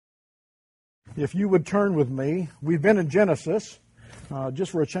If you would turn with me, we've been in Genesis.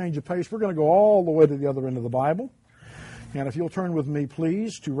 Just for a change of pace, we're going to go all the way to the other end of the Bible. And if you'll turn with me,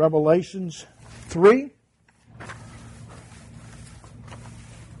 please, to Revelations 3.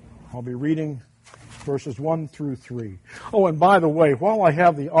 I'll be reading verses 1 through 3. Oh, and by the way, while I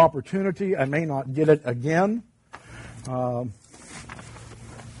have the opportunity, I may not get it again.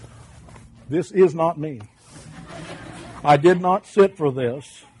 This is not me. I did not sit for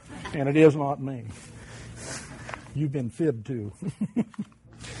this, and it is not me. You've been fibbed too.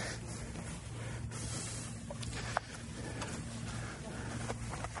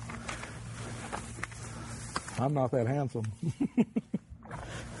 I'm not that handsome.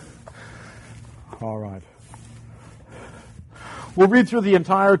 All right. We'll read through the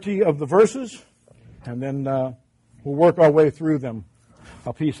entirety of the verses, and then we'll work our way through them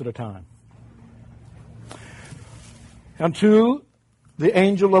a piece at a time. And to the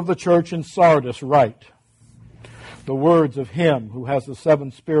angel of the church in Sardis write the words of him who has the 7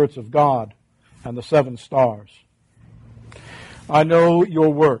 spirits of God and the 7 stars. I know your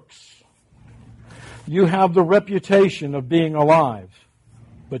works. You have the reputation of being alive,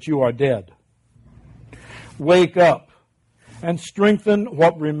 but you are dead. Wake up and strengthen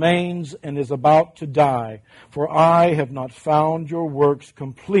what remains and is about to die, for I have not found your works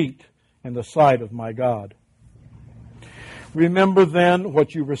complete in the sight of my God. Remember then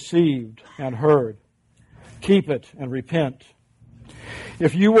what you received and heard. Keep it and repent.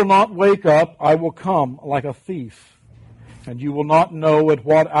 If you will not wake up, I will come like a thief, and you will not know at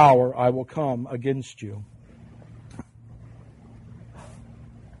what hour I will come against you.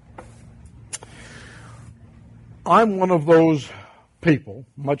 I'm one of those people,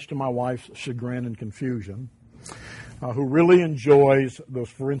 much to my wife's chagrin and confusion, who really enjoys those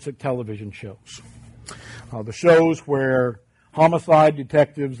forensic television shows. The shows where homicide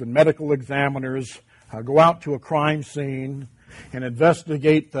detectives and medical examiners go out to a crime scene and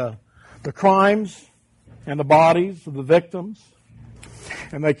investigate the crimes and the bodies of the victims.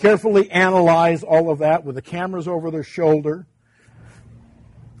 And they carefully analyze all of that with the cameras over their shoulder.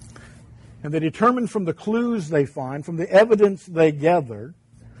 And they determine from the clues they find, from the evidence they gather,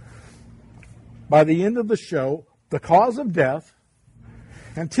 by the end of the show, the cause of death.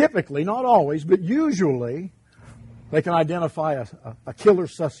 And typically, not always, but usually, they can identify a killer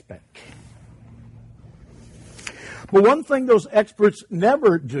suspect. But one thing those experts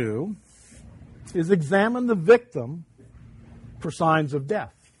never do is examine the victim for signs of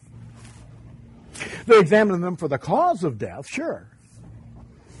death. They examine them for the cause of death, sure,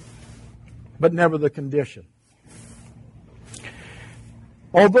 but never the condition.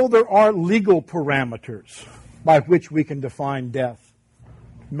 Although there are legal parameters by which we can define death,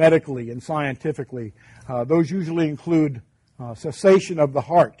 medically and scientifically, those usually include cessation of the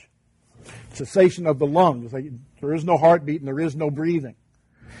heart, cessation of the lungs. There is no heartbeat and there is no breathing.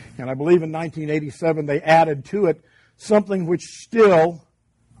 And I believe in 1987 they added to it something which still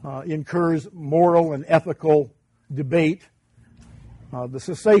incurs moral and ethical debate, the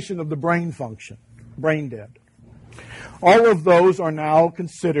cessation of the brain function, brain dead. All of those are now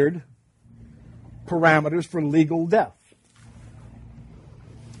considered parameters for legal death.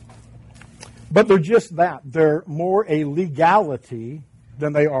 But they're just that. They're more a legality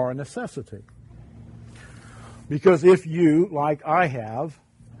than they are a necessity. Because if you, like I have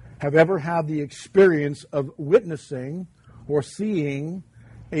ever had the experience of witnessing or seeing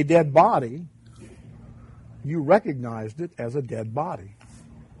a dead body, you recognized it as a dead body.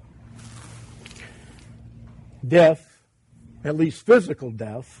 Death, at least physical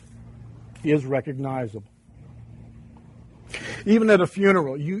death, is recognizable. Even at a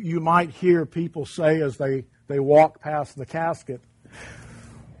funeral, you might hear people say as they walk past the casket,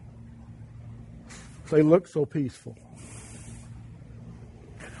 they look so peaceful.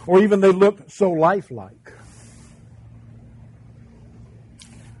 Or even they look so lifelike.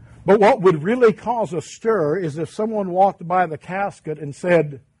 But what would really cause a stir is if someone walked by the casket and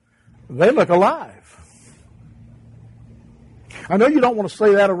said, they look alive. I know you don't want to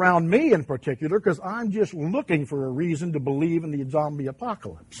say that around me in particular because I'm just looking for a reason to believe in the zombie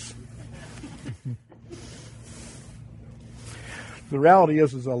apocalypse. The reality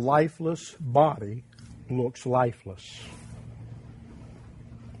is a lifeless body looks lifeless.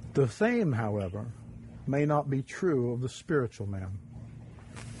 The same, however, may not be true of the spiritual man.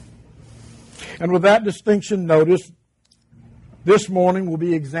 And with that distinction noticed, this morning we'll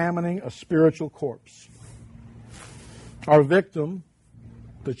be examining a spiritual corpse. Our victim,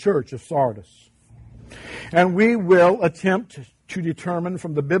 the church of Sardis. And we will attempt to determine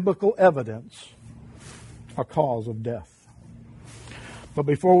from the biblical evidence a cause of death. But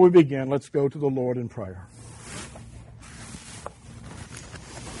before we begin, let's go to the Lord in prayer.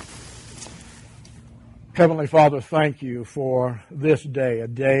 Heavenly Father, thank you for this day, a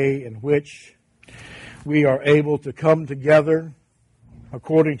day in which we are able to come together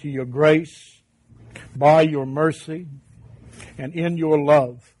according to your grace, by your mercy, and in your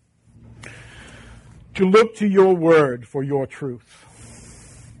love, to look to your word for your truth.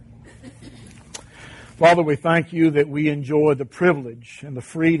 Father, we thank you that we enjoy the privilege and the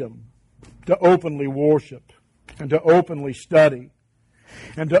freedom to openly worship and to openly study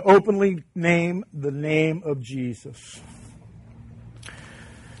and to openly name the name of Jesus.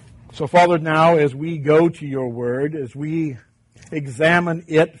 So, Father, now as we go to your word, as we examine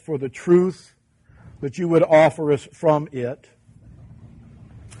it for the truth that you would offer us from it,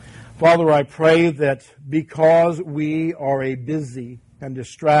 Father, I pray that because we are a busy and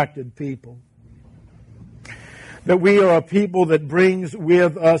distracted people, that we are a people that brings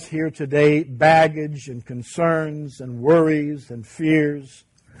with us here today baggage and concerns and worries and fears,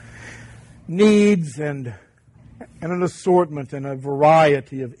 needs and an assortment and a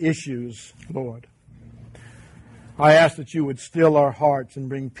variety of issues, Lord. I ask that you would still our hearts and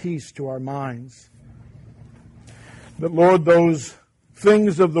bring peace to our minds. That, Lord, those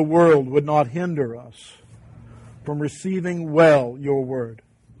things of the world would not hinder us from receiving well your word.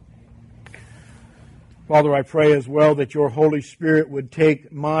 Father, I pray as well that your Holy Spirit would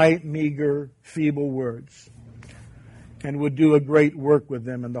take my meager, feeble words and would do a great work with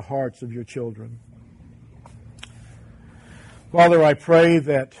them in the hearts of your children. Father, I pray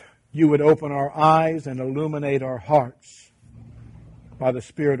that you would open our eyes and illuminate our hearts by the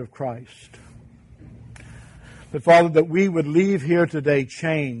Spirit of Christ. That, Father, that we would leave here today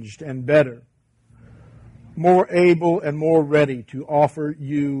changed and better, more able and more ready to offer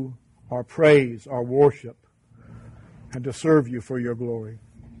you our praise, our worship, and to serve you for your glory.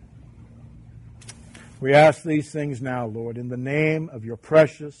 We ask these things now, Lord, in the name of your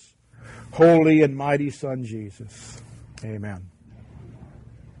precious, holy, and mighty Son, Jesus. Amen.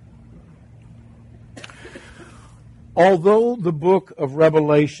 Although the book of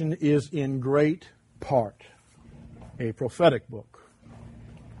Revelation is in great part a prophetic book,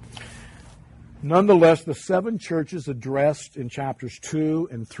 nonetheless, the seven churches addressed in chapters 2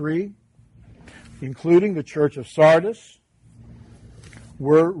 and 3, including the church of Sardis,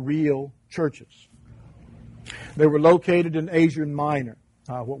 were real churches. They were located in Asia Minor,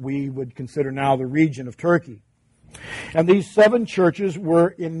 what we would consider now the region of Turkey. And these seven churches were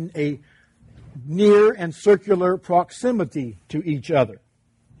in a near and circular proximity to each other.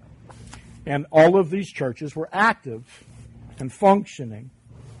 And all of these churches were active and functioning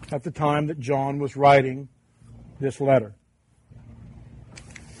at the time that John was writing this letter.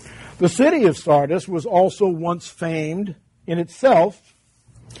 The city of Sardis was also once famed in itself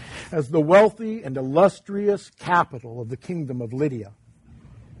as the wealthy and illustrious capital of the kingdom of Lydia.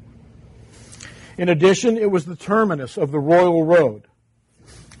 In addition, it was the terminus of the royal road,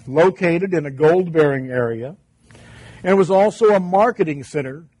 located in a gold-bearing area, and was also a marketing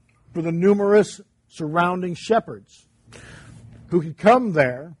center for the numerous surrounding shepherds who could come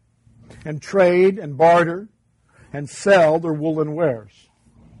there and trade and barter and sell their woolen wares.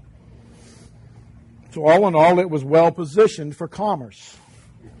 So all in all, it was well positioned for commerce.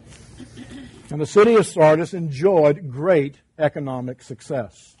 And the city of Sardis enjoyed great economic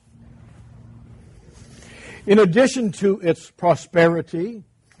success. In addition to its prosperity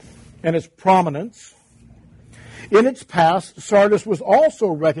and its prominence, in its past, Sardis was also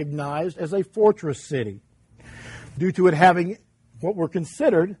recognized as a fortress city due to it having what were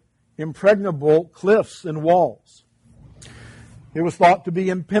considered impregnable cliffs and walls. It was thought to be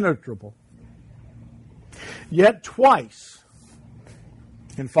impenetrable. Yet twice,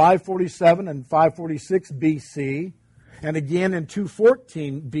 in 547 and 546 BC, and again in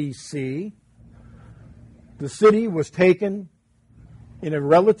 214 BC, the city was taken in a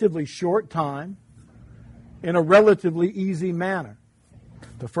relatively short time, in a relatively easy manner.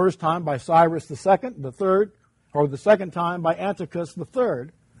 The first time by Cyrus the second time by Antiochus the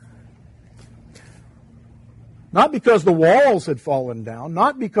third. Not because the walls had fallen down,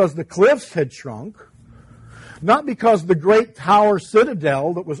 not because the cliffs had shrunk, not because the great tower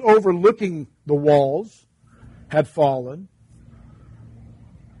citadel that was overlooking the walls had fallen,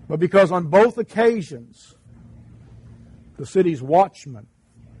 but because on both occasions the city's watchmen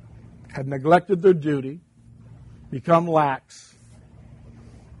had neglected their duty, become lax,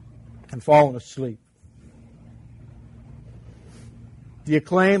 and fallen asleep. The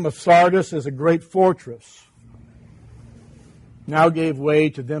acclaim of Sardis as a great fortress now gave way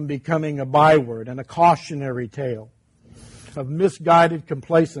to them becoming a byword and a cautionary tale of misguided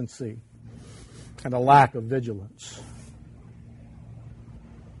complacency and a lack of vigilance.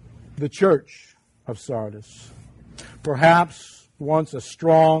 The church of Sardis, perhaps once a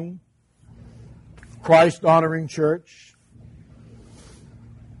strong, Christ-honoring church,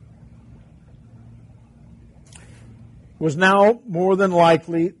 was now more than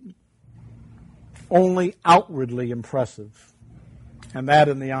likely only outwardly impressive, and that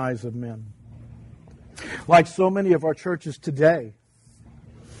in the eyes of men. Like so many of our churches today,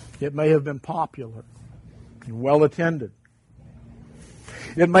 it may have been popular and well attended.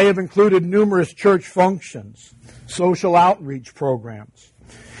 It may have included numerous church functions, social outreach programs,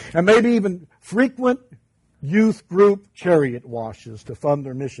 and maybe even frequent youth group chariot washes to fund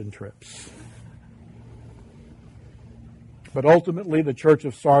their mission trips. But ultimately, the church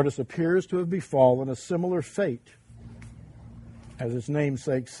of Sardis appears to have befallen a similar fate as its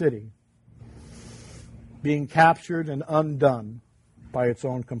namesake city, being captured and undone by its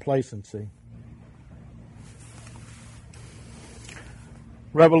own complacency.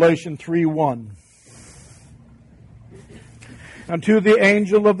 Revelation 3:1. And to the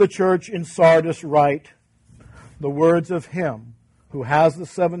angel of the church in Sardis write the words of him who has the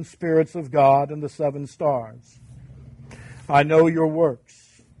 7 spirits of God and the 7 stars. I know your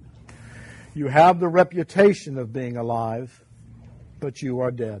works. You have the reputation of being alive, but you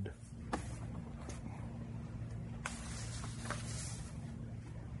are dead.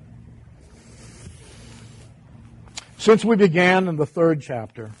 Since we began in the 3rd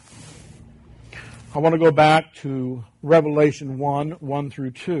chapter, I want to go back to Revelation 1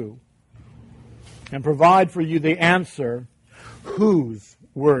 through 2, and provide for you the answer, whose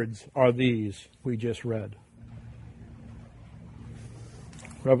words are these we just read?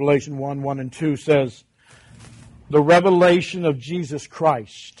 Revelation 1 and 2 says, the revelation of Jesus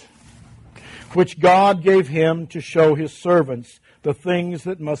Christ, which God gave him to show his servants the things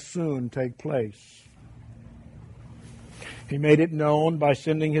that must soon take place. He made it known by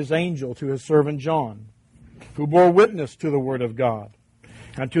sending his angel to his servant John, who bore witness to the word of God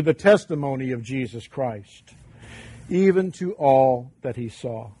and to the testimony of Jesus Christ, even to all that he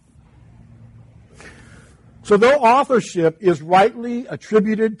saw. So though authorship is rightly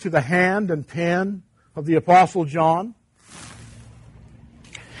attributed to the hand and pen of the Apostle John,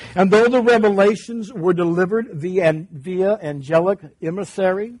 and though the revelations were delivered via angelic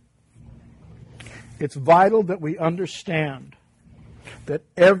emissary, it's vital that we understand that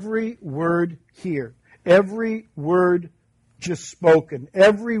every word here, every word just spoken,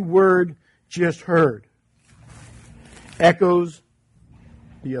 every word just heard, echoes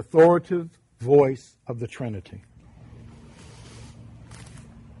the authoritative voice of the Trinity.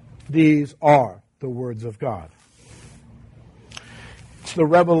 These are the words of God. It's the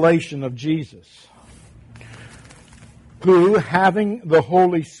revelation of Jesus, who, having the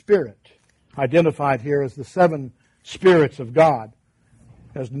Holy Spirit, identified here as the 7 spirits of God,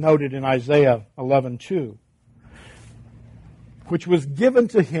 as noted in Isaiah 11:2, which was given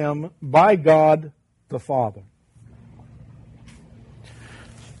to him by God the Father.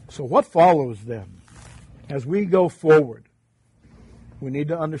 So what follows then? As we go forward, we need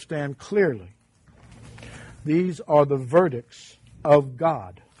to understand clearly these are the verdicts of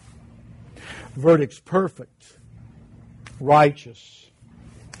God. Verdicts perfect, righteous,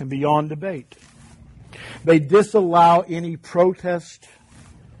 and beyond debate. They disallow any protest,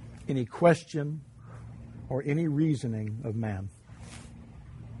 any question, or any reasoning of man.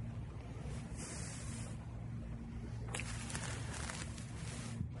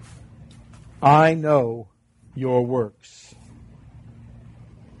 I know your works.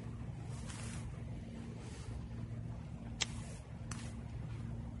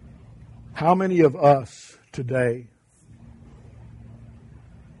 How many of us today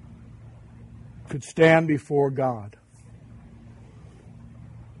could stand before God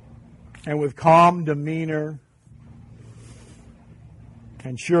and with calm demeanor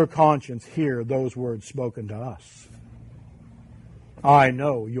and sure conscience hear those words spoken to us? I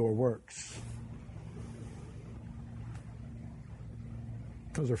know your works.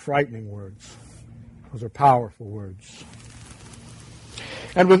 Those are frightening words. Those are powerful words.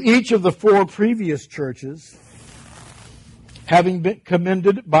 And with each of the 4 previous churches having been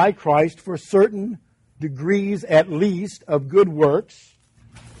commended by Christ for certain degrees at least of good works,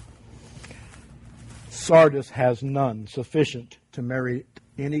 Sardis has none sufficient to merit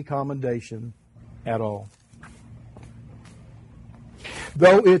any commendation at all.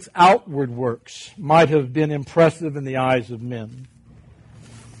 Though its outward works might have been impressive in the eyes of men,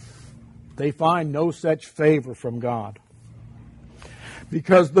 they find no such favor from God,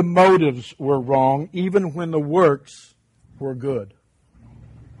 because the motives were wrong, even when the works were good.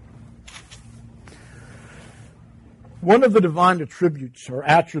 One of the divine attributes or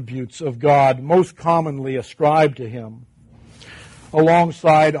attributes of God most commonly ascribed to Him,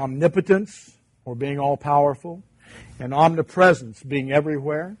 alongside omnipotence, or being all-powerful, and omnipresence, being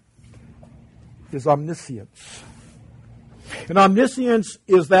everywhere, is omniscience. And omniscience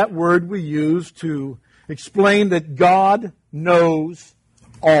is that word we use to explain that God knows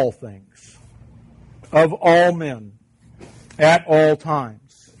all things, of all men, at all times.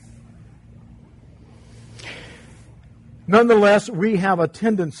 Nonetheless, we have a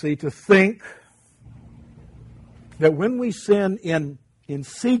tendency to think that when we sin in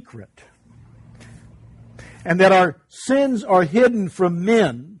secret, and that our sins are hidden from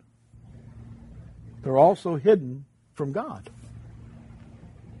men, they're also hidden from God.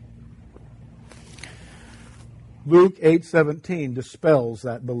 Luke 8:17 dispels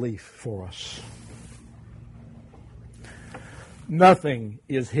that belief for us. Nothing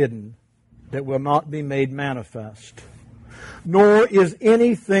is hidden that will not be made manifest, nor is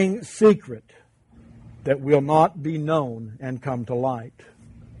anything secret that will not be known and come to light.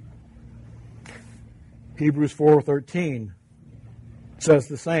 Hebrews 4:13 says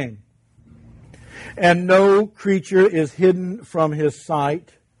the same. And no creature is hidden from His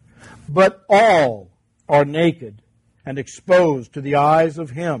sight, but all are naked and exposed to the eyes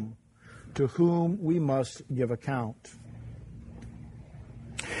of Him to whom we must give account.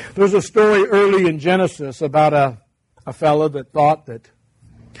 There's a story early in Genesis about a fellow that thought that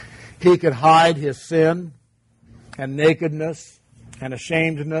he could hide his sin and nakedness and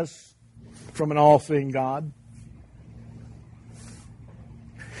ashamedness from an all-seeing God.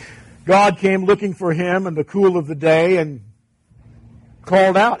 God came looking for him in the cool of the day and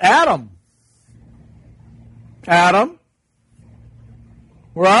called out, Adam! Adam?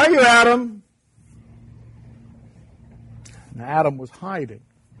 Where are you, Adam? And Adam was hiding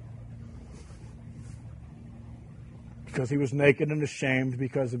because he was naked and ashamed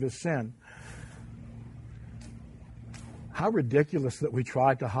because of his sin. How ridiculous that we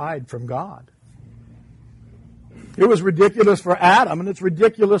tried to hide from God. It was ridiculous for Adam, and it's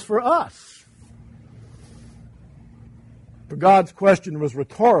ridiculous for us. But God's question was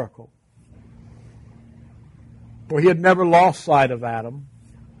rhetorical. For He had never lost sight of Adam,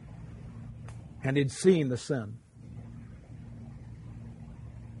 and He'd seen the sin.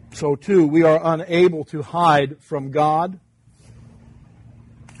 So too, we are unable to hide from God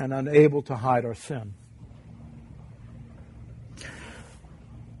and unable to hide our sin.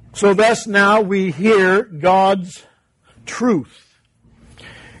 So thus now we hear God's truth,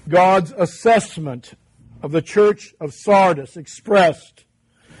 God's assessment of the church of Sardis expressed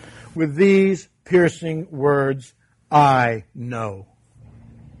with these piercing words, I know.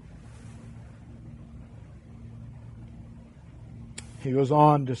 He goes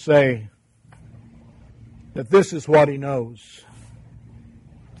on to say that this is what he knows.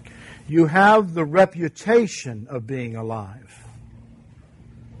 You have the reputation of being alive,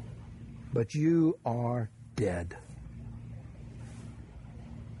 but you are dead.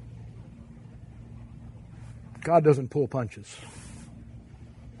 God doesn't pull punches.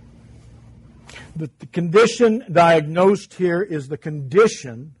 The condition diagnosed here is the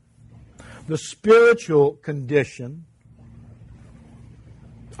condition, the spiritual condition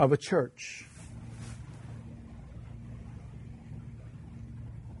of a church.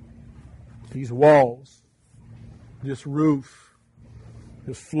 These walls, this roof,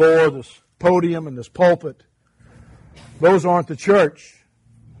 this floor, this podium, and this pulpit, those aren't the church.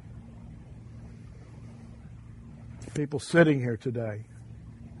 People sitting here today,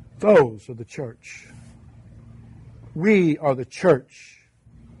 those are the church. We are the church.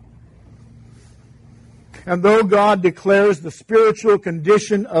 And though God declares the spiritual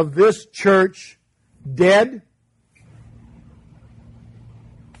condition of this church dead,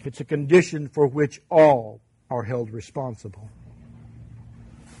 it's a condition for which all are held responsible.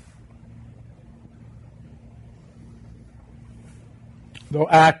 Though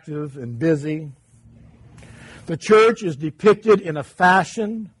active and busy, the church is depicted in a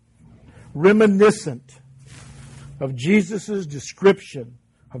fashion reminiscent of Jesus' description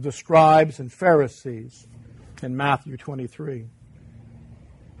of the scribes and Pharisees in Matthew 23.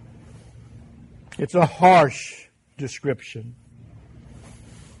 It's a harsh description.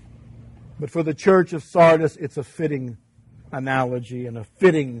 But for the church of Sardis, it's a fitting analogy and a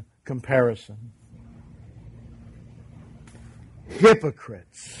fitting comparison.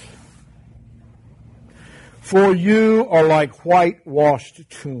 Hypocrites, for you are like whitewashed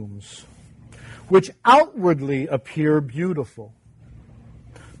tombs, which outwardly appear beautiful,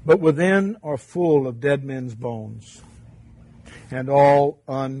 but within are full of dead men's bones and all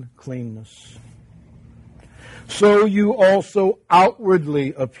uncleanness. So you also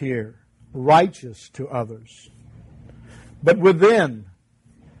outwardly appear righteous to others, but within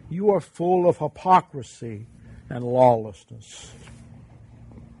you are full of hypocrisy and lawlessness.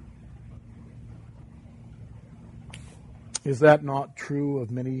 Is that not true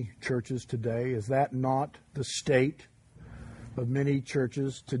of many churches today? Is that not the state of many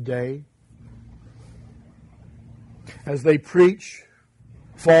churches today? As they preach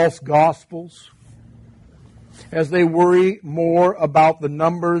false gospels, as they worry more about the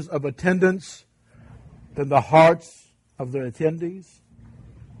numbers of attendance than the hearts of the attendees?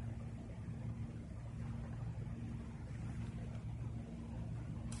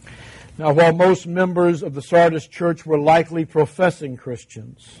 Now, while most members of the Sardis church were likely professing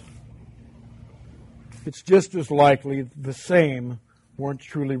Christians, it's just as likely the same weren't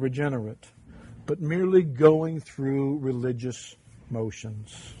truly regenerate, but merely going through religious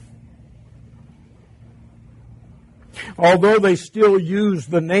motions. Although they still use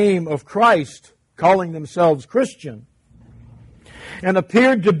the name of Christ, calling themselves Christian, and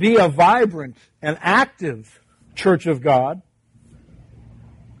appeared to be a vibrant and active church of God,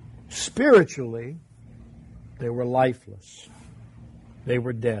 spiritually, they were lifeless. They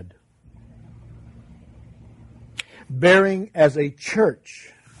were dead. Bearing as a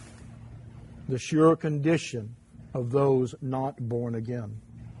church the sure condition of those not born again.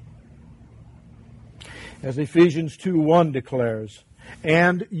 As Ephesians 2:1 declares,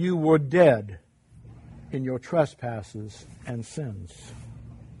 "And you were dead in your trespasses and sins."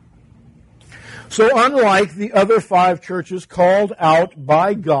 So unlike the other 5 churches called out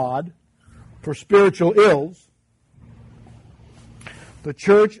by God for spiritual ills, the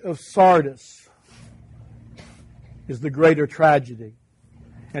church of Sardis is the greater tragedy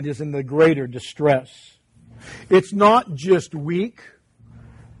and is in the greater distress. It's not just weak.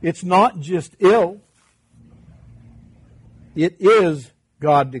 It's not just ill. It is,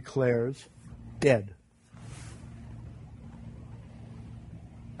 God declares, dead.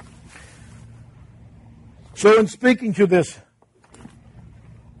 So in speaking to this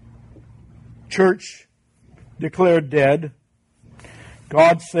church declared dead,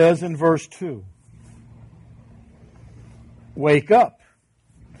 God says in verse 2, "Wake up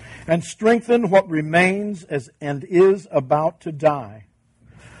and strengthen what remains and is about to die.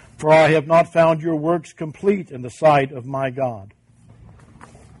 For I have not found your works complete in the sight of my God."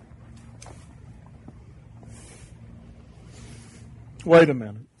 Wait a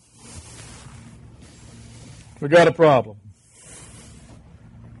minute. We got a problem.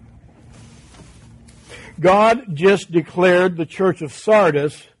 God just declared the church of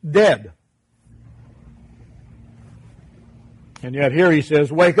Sardis dead. And yet here he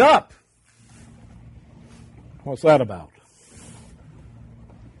says, "Wake up." What's that about?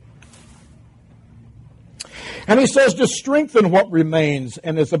 And he says to strengthen what remains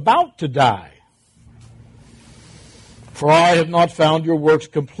and is about to die. For I have not found your works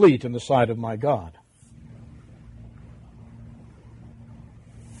complete in the sight of my God.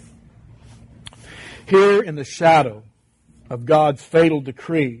 Here in the shadow of God's fatal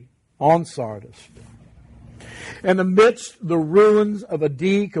decree on Sardis, and amidst the ruins of a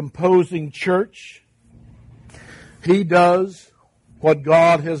decomposing church, he does what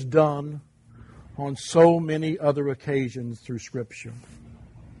God has done on so many other occasions through Scripture.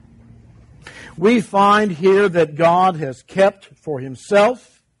 We find here that God has kept for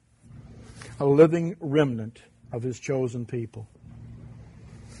himself a living remnant of his chosen people.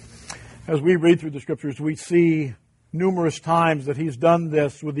 As we read through the Scriptures, we see numerous times that he's done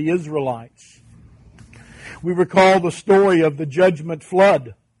this with the Israelites. We recall the story of the judgment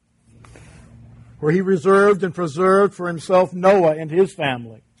flood, where he reserved and preserved for himself Noah and his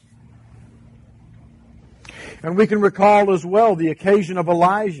family. And we can recall as well the occasion of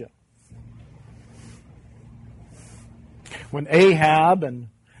Elijah, when Ahab and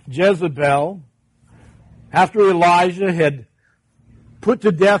Jezebel, after Elijah had put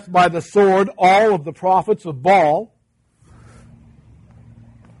to death by the sword all of the prophets of Baal,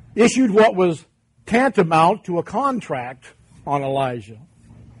 issued what was tantamount to a contract on Elijah,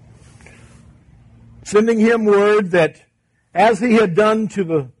 sending him word that as he had done to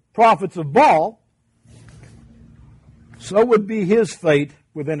the prophets of Baal, so would be his fate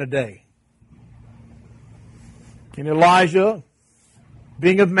within a day. And Elijah,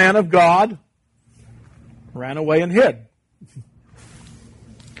 being a man of God, ran away and hid.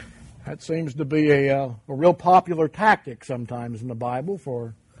 That seems to be a real popular tactic sometimes in the Bible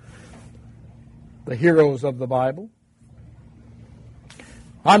for the heroes of the Bible.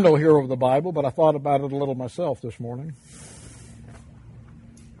 I'm no hero of the Bible, but I thought about it a little myself this morning.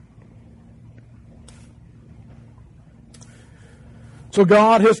 So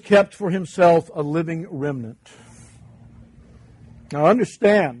God has kept for himself a living remnant. Now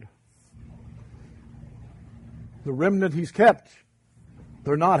understand, the remnant he's kept,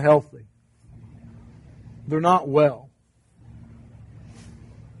 they're not healthy. They're not well.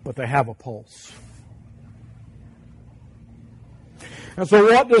 But they have a pulse. And so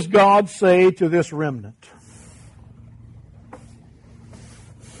what does God say to this remnant?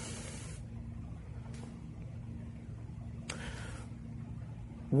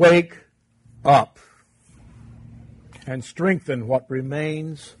 Wake up and strengthen what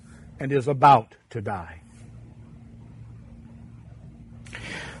remains and is about to die.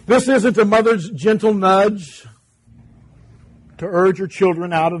 This isn't a mother's gentle nudge to urge her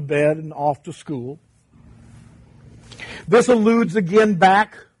children out of bed and off to school. This alludes again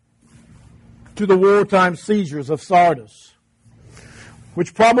back to the wartime seizures of Sardis,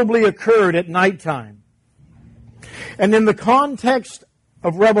 which probably occurred at nighttime. And in the context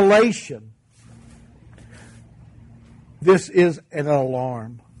of Revelation, this is an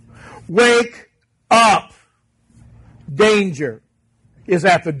alarm. Wake up! Danger is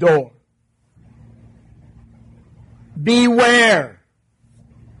at the door. Beware!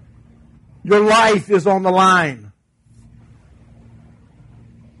 Your life is on the line.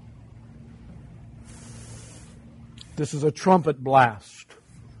 This is a trumpet blast,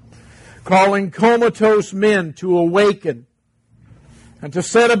 calling comatose men to awaken and to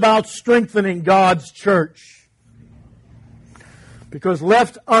set about strengthening God's church. Because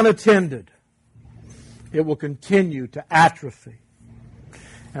left unattended, it will continue to atrophy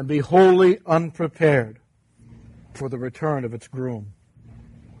and be wholly unprepared for the return of its groom.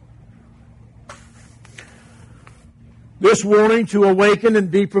 This warning to awaken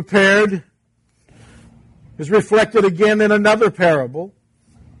and be prepared is reflected again in another parable,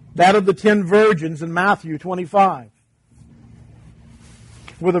 that of the 10 virgins in Matthew 25,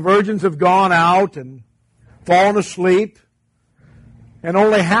 where the virgins have gone out and fallen asleep, and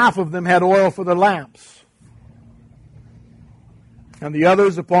only half of them had oil for their lamps. And the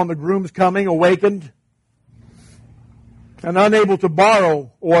others, upon the groom's coming, awakened and unable to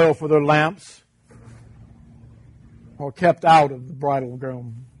borrow oil for their lamps, or kept out of the bridal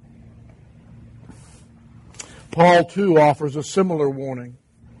groom. Paul, too, offers a similar warning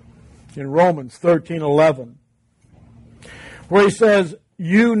in Romans 13:11, where he says,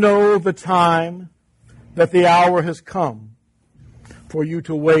 "You know the time that the hour has come for you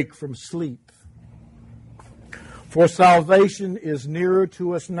to wake from sleep. For salvation is nearer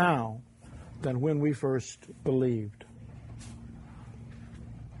to us now than when we first believed."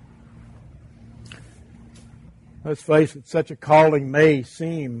 Let's face it, such a calling may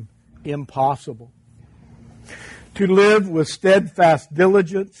seem impossible. To live with steadfast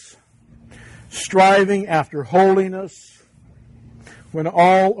diligence, striving after holiness, when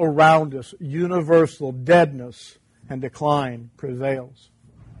all around us universal deadness and decline prevails.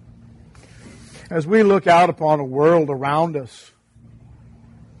 As we look out upon a world around us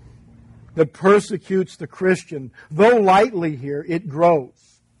that persecutes the Christian, though lightly here, it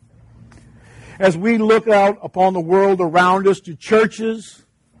grows. As we look out upon the world around us to churches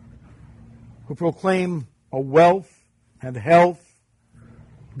who proclaim a wealth and health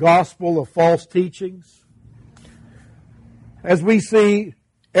gospel of false teachings, as we see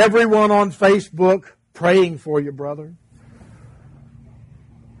everyone on Facebook praying for you, brother,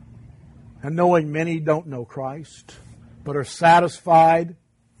 and knowing many don't know Christ, but are satisfied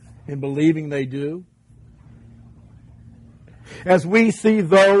in believing they do, as we see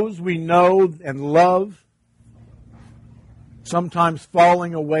those we know and love sometimes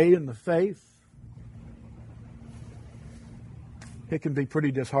falling away in the faith, it can be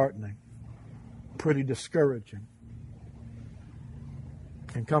pretty disheartening, pretty discouraging,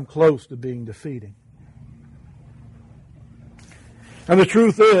 and come close to being defeating. And the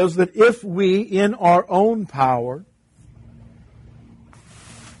truth is that if we, in our own power,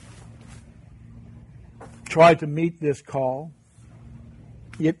 try to meet this call,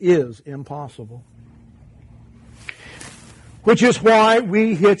 it is impossible. Which is why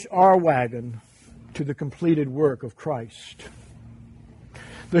we hitch our wagon to the completed work of Christ,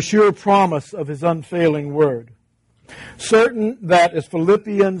 the sure promise of His unfailing Word, certain that, as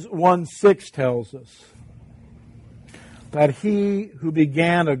Philippians 1:6 tells us, that He who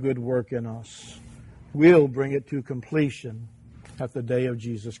began a good work in us will bring it to completion at the day of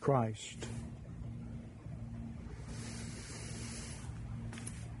Jesus Christ.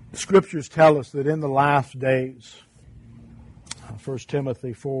 The Scriptures tell us that in the last days, 1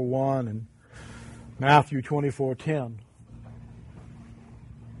 Timothy 4:1 and Matthew 24:10,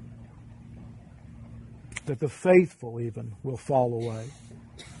 that the faithful even will fall away.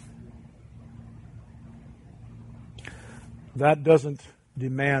 That doesn't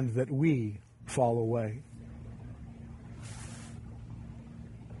demand that we fall away.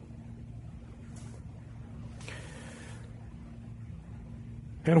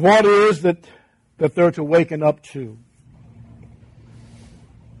 And what is that they're to waken up to?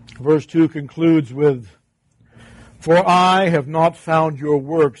 Verse 2 concludes with, "For I have not found your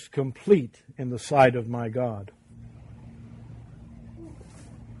works complete in the sight of my God."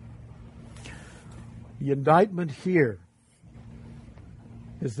 The indictment here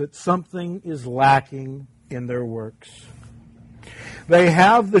is that something is lacking in their works. They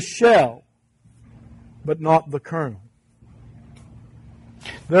have the shell, but not the kernel.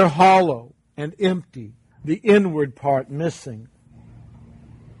 They're hollow and empty, the inward part missing.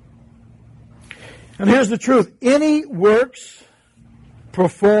 And here's the truth. Any works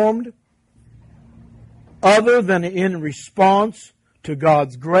performed other than in response to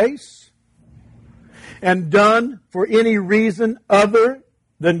God's grace and done for any reason other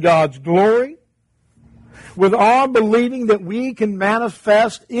than God's glory, with our believing that we can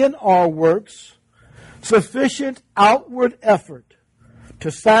manifest in our works sufficient outward effort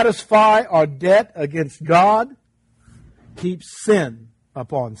to satisfy our debt against God, keeps sin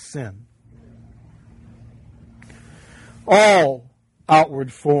upon sin. All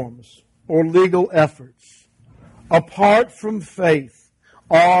outward forms or legal efforts, apart from faith,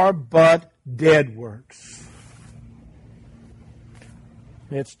 are but dead works.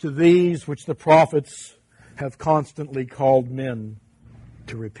 It's to these which the prophets have constantly called men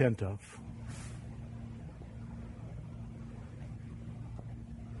to repent of.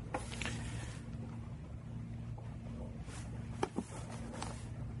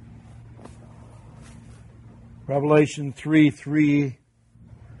 Revelation 3:3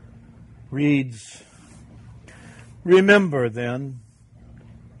 reads, "Remember then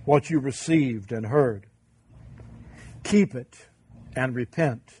what you received and heard. Keep it and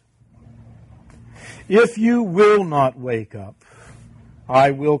repent. If you will not wake up,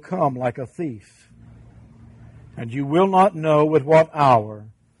 I will come like a thief, and you will not know at what hour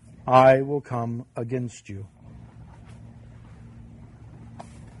I will come against you."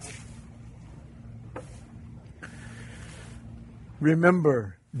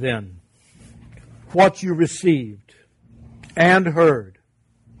 Remember then what you received and heard.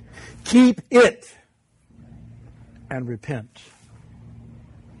 Keep it and repent.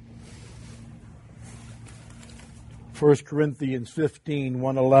 1 Corinthians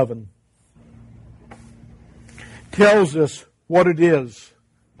 15:1-11 tells us what it is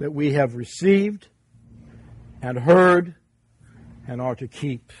that we have received and heard and are to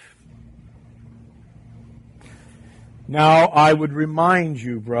keep. Now I would remind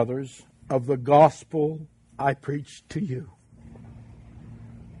you, brothers, of the gospel I preached to you,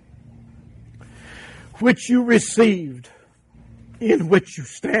 which you received, in which you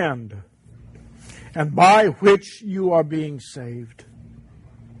stand, and by which you are being saved,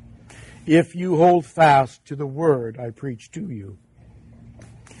 if you hold fast to the word I preached to you,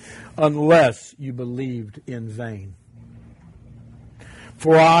 unless you believed in vain.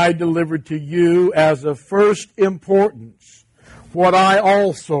 For I delivered to you as of first importance what I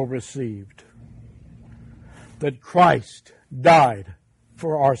also received, that Christ died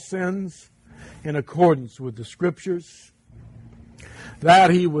for our sins in accordance with the Scriptures,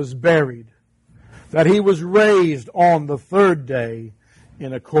 that He was buried, that He was raised on the third day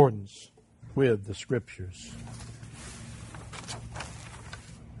in accordance with the Scriptures.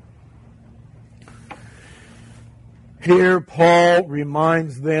 Here Paul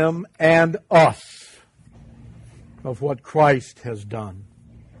reminds them and us of what Christ has done.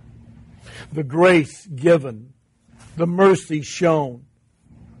 The grace given, the mercy shown,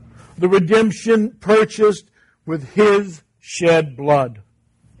 the redemption purchased with His shed blood.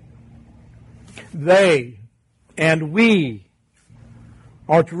 They and we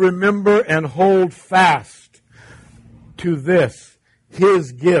are to remember and hold fast to this,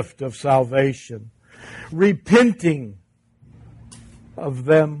 His gift of salvation, repenting of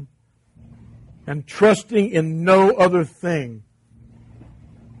them and trusting in no other thing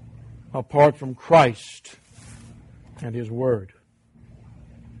apart from Christ and His Word.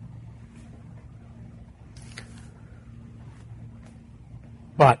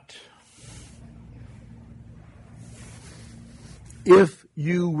 But if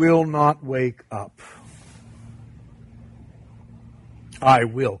you will not wake up, I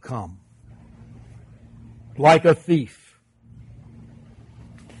will come like a thief,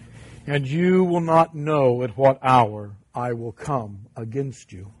 and you will not know at what hour I will come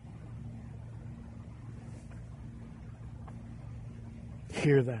against you.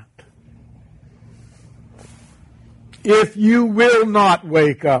 Hear that. If you will not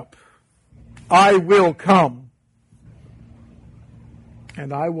wake up, I will come,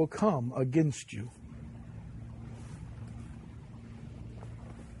 and I will come against you.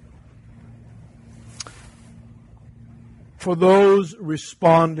 For those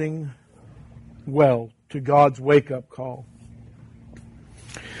responding well to God's wake-up call,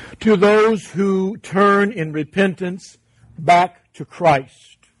 to those who turn in repentance back to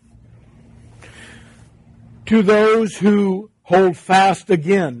Christ, to those who hold fast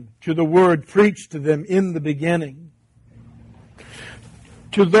again to the word preached to them in the beginning,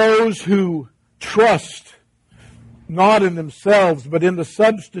 to those who trust not in themselves, but in the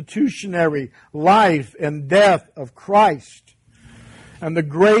substitutionary life and death of Christ, and the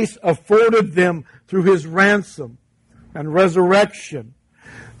grace afforded them through His ransom and resurrection.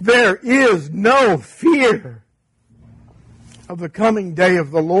 There is no fear of the coming day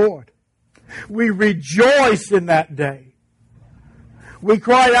of the Lord. We rejoice in that day. We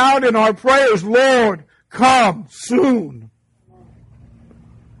cry out in our prayers, Lord, come soon.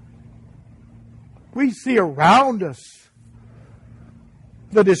 We see around us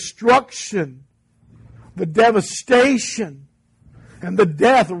the destruction, the devastation, and the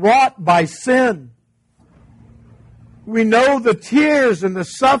death wrought by sin. We know the tears and the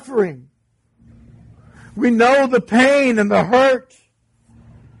suffering. We know the pain and the hurt.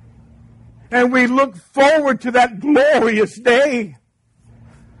 And we look forward to that glorious day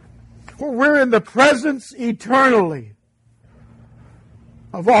where we're in the presence eternally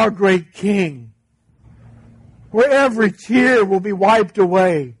of our great King, where every tear will be wiped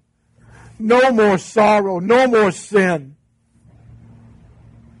away. No more sorrow, no more sin.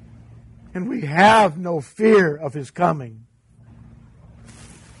 And we have no fear of His coming.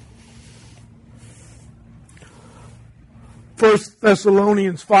 First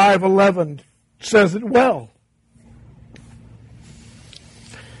Thessalonians 5:11 says it well.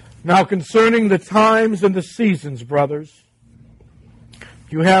 Now concerning the times and the seasons, brothers,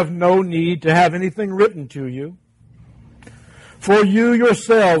 you have no need to have anything written to you, for you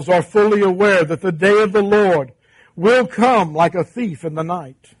yourselves are fully aware that the day of the Lord will come like a thief in the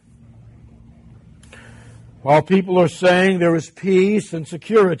night. While people are saying there is peace and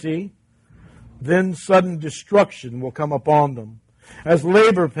security, then sudden destruction will come upon them, as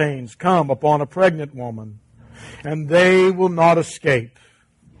labor pains come upon a pregnant woman, and they will not escape.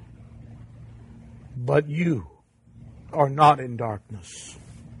 But you are not in darkness.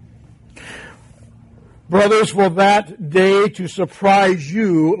 Brothers, for that day to surprise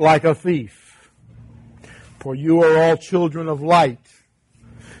you like a thief. For you are all children of light,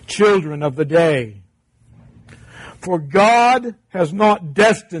 children of the day. For God has not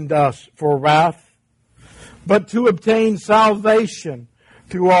destined us for wrath, but to obtain salvation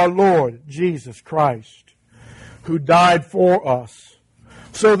through our Lord Jesus Christ, who died for us,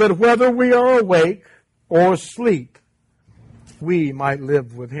 so that whether we are awake or asleep, we might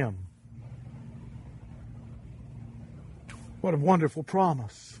live with Him. What a wonderful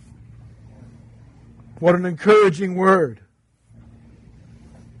promise. What an encouraging word.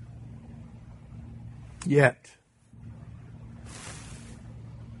 Yet,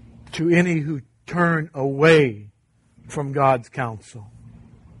 to any who turn away from God's counsel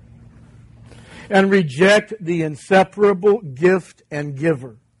and reject the inseparable gift and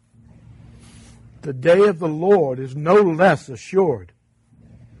giver, the day of the Lord is no less assured.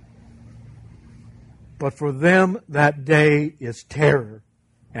 But for them that day is terror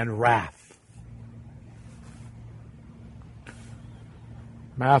and wrath.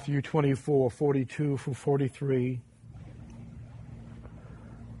 Matthew 24:42-43.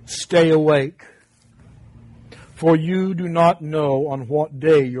 Stay awake, for you do not know on what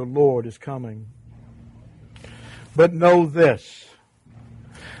day your Lord is coming. But know this,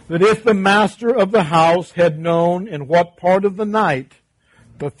 that if the master of the house had known in what part of the night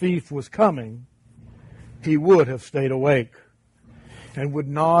the thief was coming, he would have stayed awake and would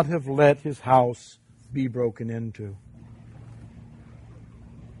not have let his house be broken into.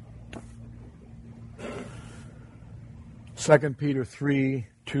 Second Peter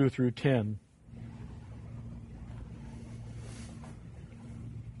 3:2-10.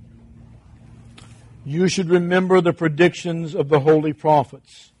 You should remember the predictions of the holy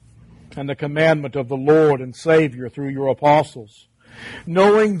prophets and the commandment of the Lord and Savior through your apostles,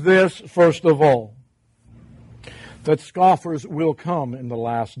 knowing this first of all, that scoffers will come in the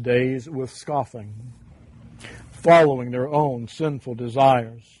last days with scoffing, following their own sinful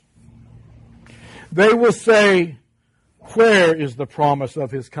desires. They will say, where is the promise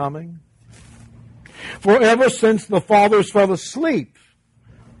of His coming? For ever since the fathers fell asleep,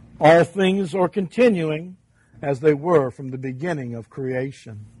 All things are continuing as they were from the beginning of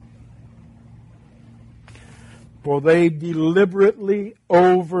creation. For they deliberately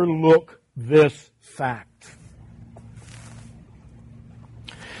overlook this fact,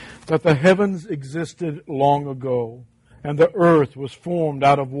 that the heavens existed long ago, and the earth was formed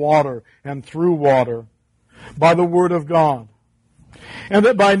out of water and through water by the word of God, and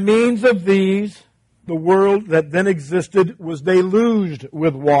that by means of these the world that then existed was deluged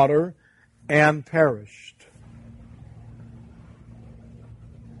with water and perished.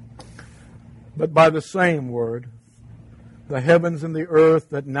 But by the same word, the heavens and the earth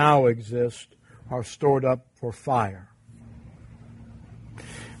that now exist are stored up for fire,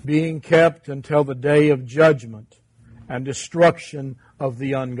 being kept until the day of judgment and destruction of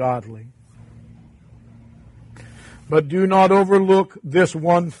the ungodly. But do not overlook this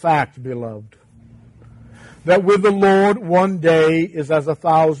one fact, beloved, that with the Lord 1 day is as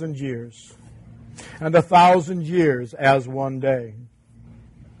 1,000 years, and 1,000 years as 1 day.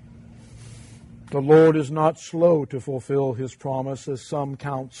 The Lord is not slow to fulfill His promise, as some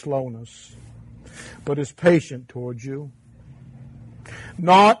count slowness, but is patient towards you,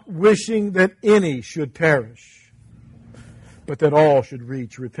 not wishing that any should perish, but that all should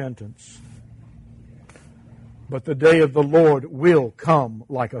reach repentance. But the day of the Lord will come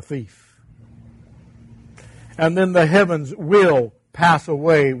like a thief, and then the heavens will pass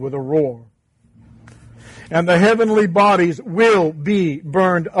away with a roar, and the heavenly bodies will be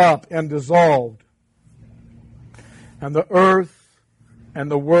burned up and dissolved, and the earth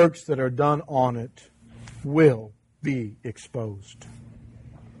and the works that are done on it will be exposed.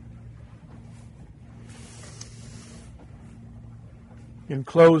 In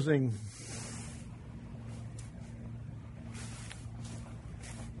closing,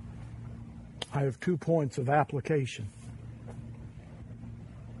 I have 2 points of application.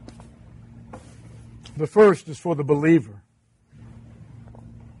 The first is for the believer.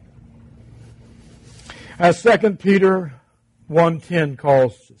 As 2 Peter 1:10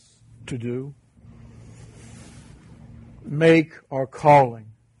 calls us to do, make our calling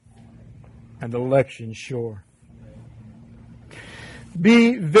and election sure.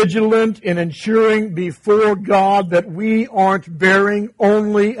 Be vigilant in ensuring before God that we aren't bearing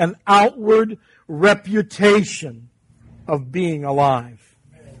only an outward reputation of being alive,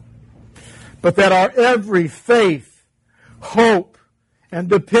 but that our every faith, hope, and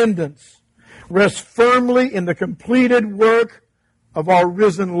dependence rests firmly in the completed work of our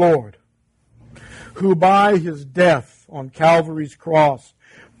risen Lord, who by His death on Calvary's cross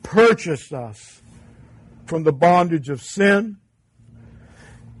purchased us from the bondage of sin,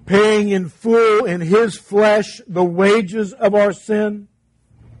 paying in full in His flesh the wages of our sin,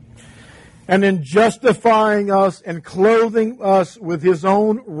 and in justifying us and clothing us with His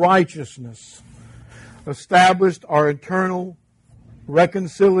own righteousness, established our eternal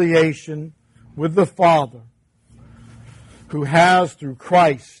reconciliation with the Father, who has, through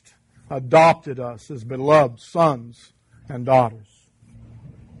Christ, adopted us as beloved sons and daughters.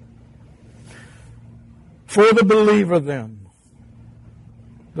 For the believer, then,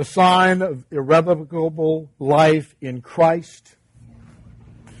 the sign of irrevocable life in Christ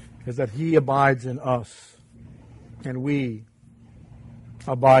is that He abides in us and we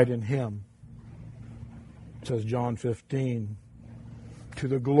abide in Him. Says John 15, to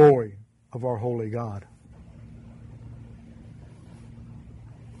the glory of our holy God.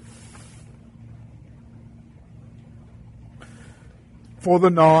 For the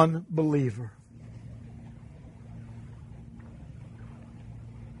non-believer,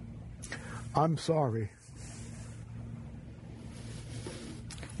 I'm sorry,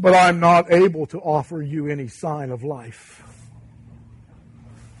 but I'm not able to offer you any sign of life.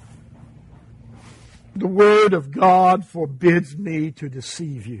 The Word of God forbids me to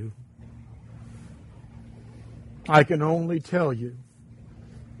deceive you. I can only tell you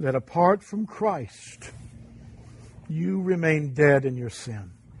that apart from Christ, you remain dead in your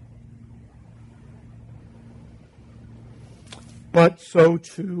sin. But so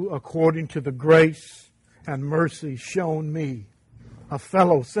too, according to the grace and mercy shown me, a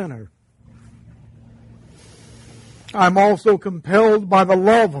fellow sinner, I'm also compelled by the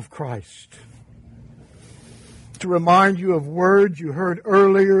love of Christ to remind you of words you heard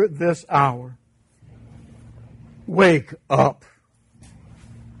earlier this hour. Wake up.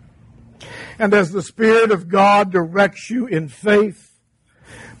 And as the Spirit of God directs you in faith,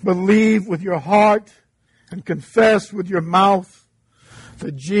 believe with your heart and confess with your mouth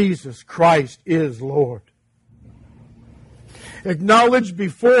that Jesus Christ is Lord. Acknowledge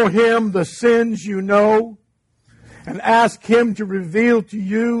before Him the sins you know and ask Him to reveal to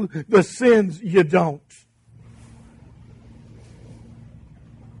you the sins you don't.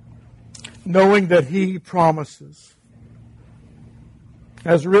 Knowing that He promises,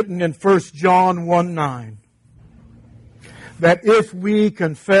 as written in 1 John 1:9, that if we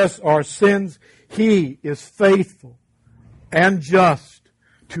confess our sins, He is faithful and just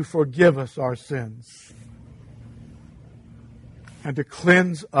to forgive us our sins and to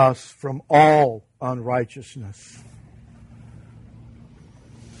cleanse us from all unrighteousness.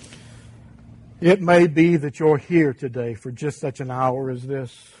 It may be that you're here today for just such an hour as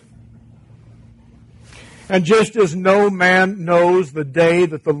this. And just as no man knows the day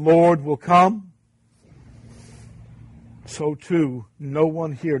that the Lord will come, so too no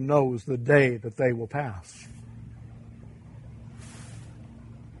one here knows the day that they will pass.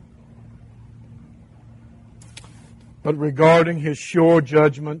 But regarding His sure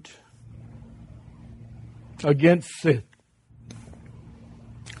judgment against sin,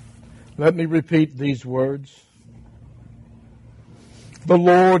 let me repeat these words. The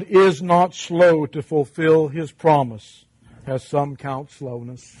Lord is not slow to fulfill His promise, as some count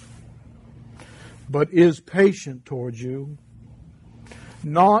slowness, but is patient towards you,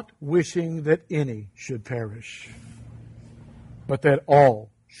 not wishing that any should perish, but that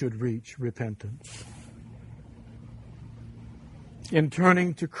all should reach repentance. In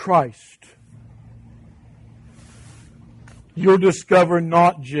turning to Christ, you'll discover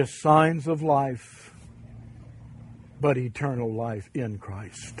not just signs of life, but eternal life in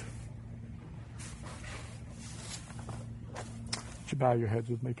Christ. Would you bow your heads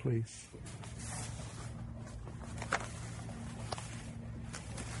with me, please?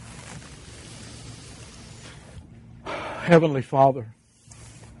 Heavenly Father,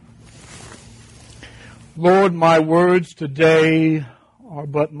 Lord, my words today are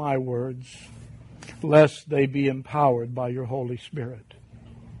but my words, lest they be empowered by your Holy Spirit.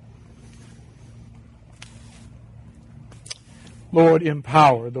 Lord,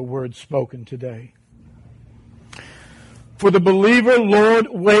 empower the words spoken today. For the believer, Lord,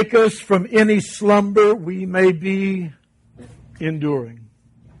 wake us from any slumber we may be enduring.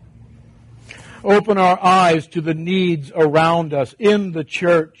 Open our eyes to the needs around us in the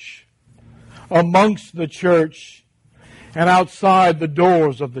church, amongst the church, and outside the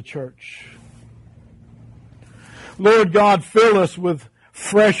doors of the church. Lord God, fill us with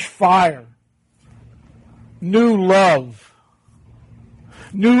fresh fire, new love,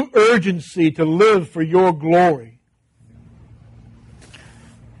 new urgency to live for your glory.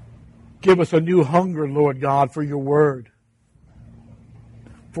 Give us a new hunger, Lord God, for your word.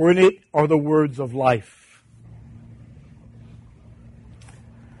 For in it are the words of life.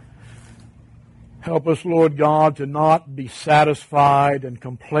 Help us, Lord God, to not be satisfied and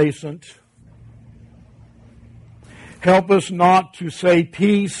complacent. Help us not to say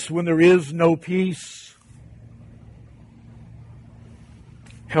peace when there is no peace.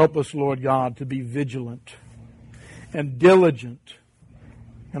 Help us, Lord God, to be vigilant and diligent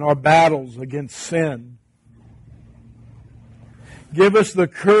in our battles against sin. Give us the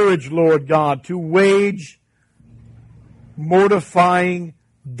courage, Lord God, to wage mortifying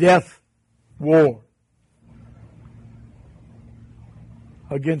death war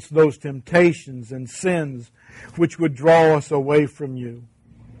against those temptations and sins which would draw us away from you.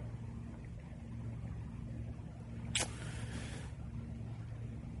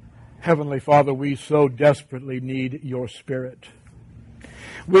 Heavenly Father, we so desperately need your Spirit.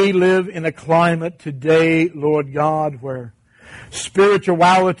 We live in a climate today, Lord God, where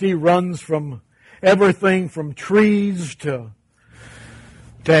spirituality runs from everything from trees to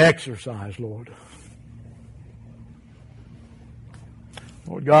exercise, Lord.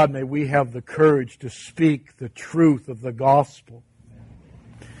 Lord God, may we have the courage to speak the truth of the gospel.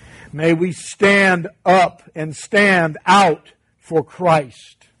 May we stand up and stand out for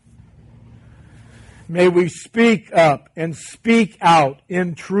Christ. May we speak up and speak out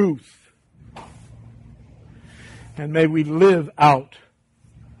in truth. And may we live out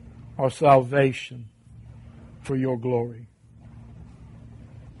our salvation for your glory.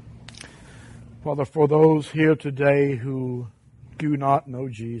 Father, for those here today who do not know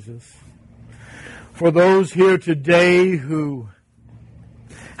Jesus, for those here today who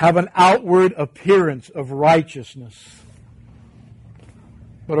have an outward appearance of righteousness,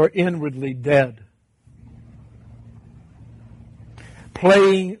 but are inwardly dead,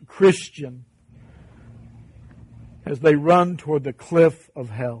 playing Christian as they run toward the cliff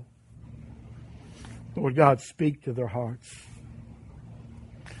of hell, Lord God, speak to their hearts.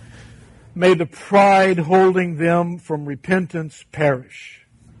 May the pride holding them from repentance perish.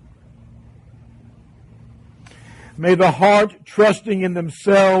 May the heart trusting in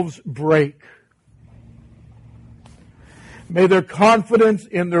themselves break. May their confidence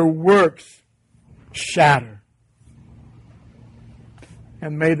in their works shatter.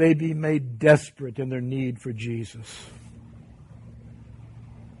 And may they be made desperate in their need for Jesus.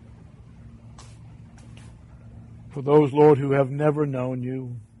 For those, Lord, who have never known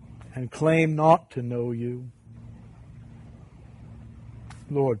you and claim not to know you,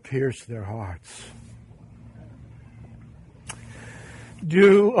 Lord, pierce their hearts.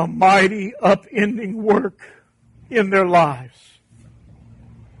 Do a mighty upending work in their lives.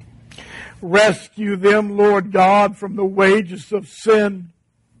 Rescue them, Lord God, from the wages of sin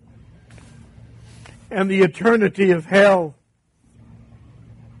and the eternity of hell.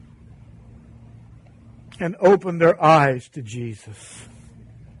 And open their eyes to Jesus.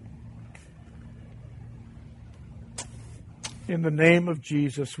 In the name of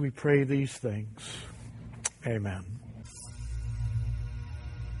Jesus, we pray these things. Amen.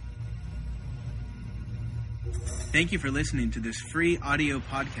 Thank you for listening to this free audio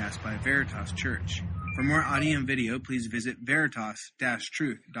podcast by Veritas Church. For more audio and video, please visit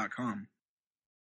veritas-truth.com.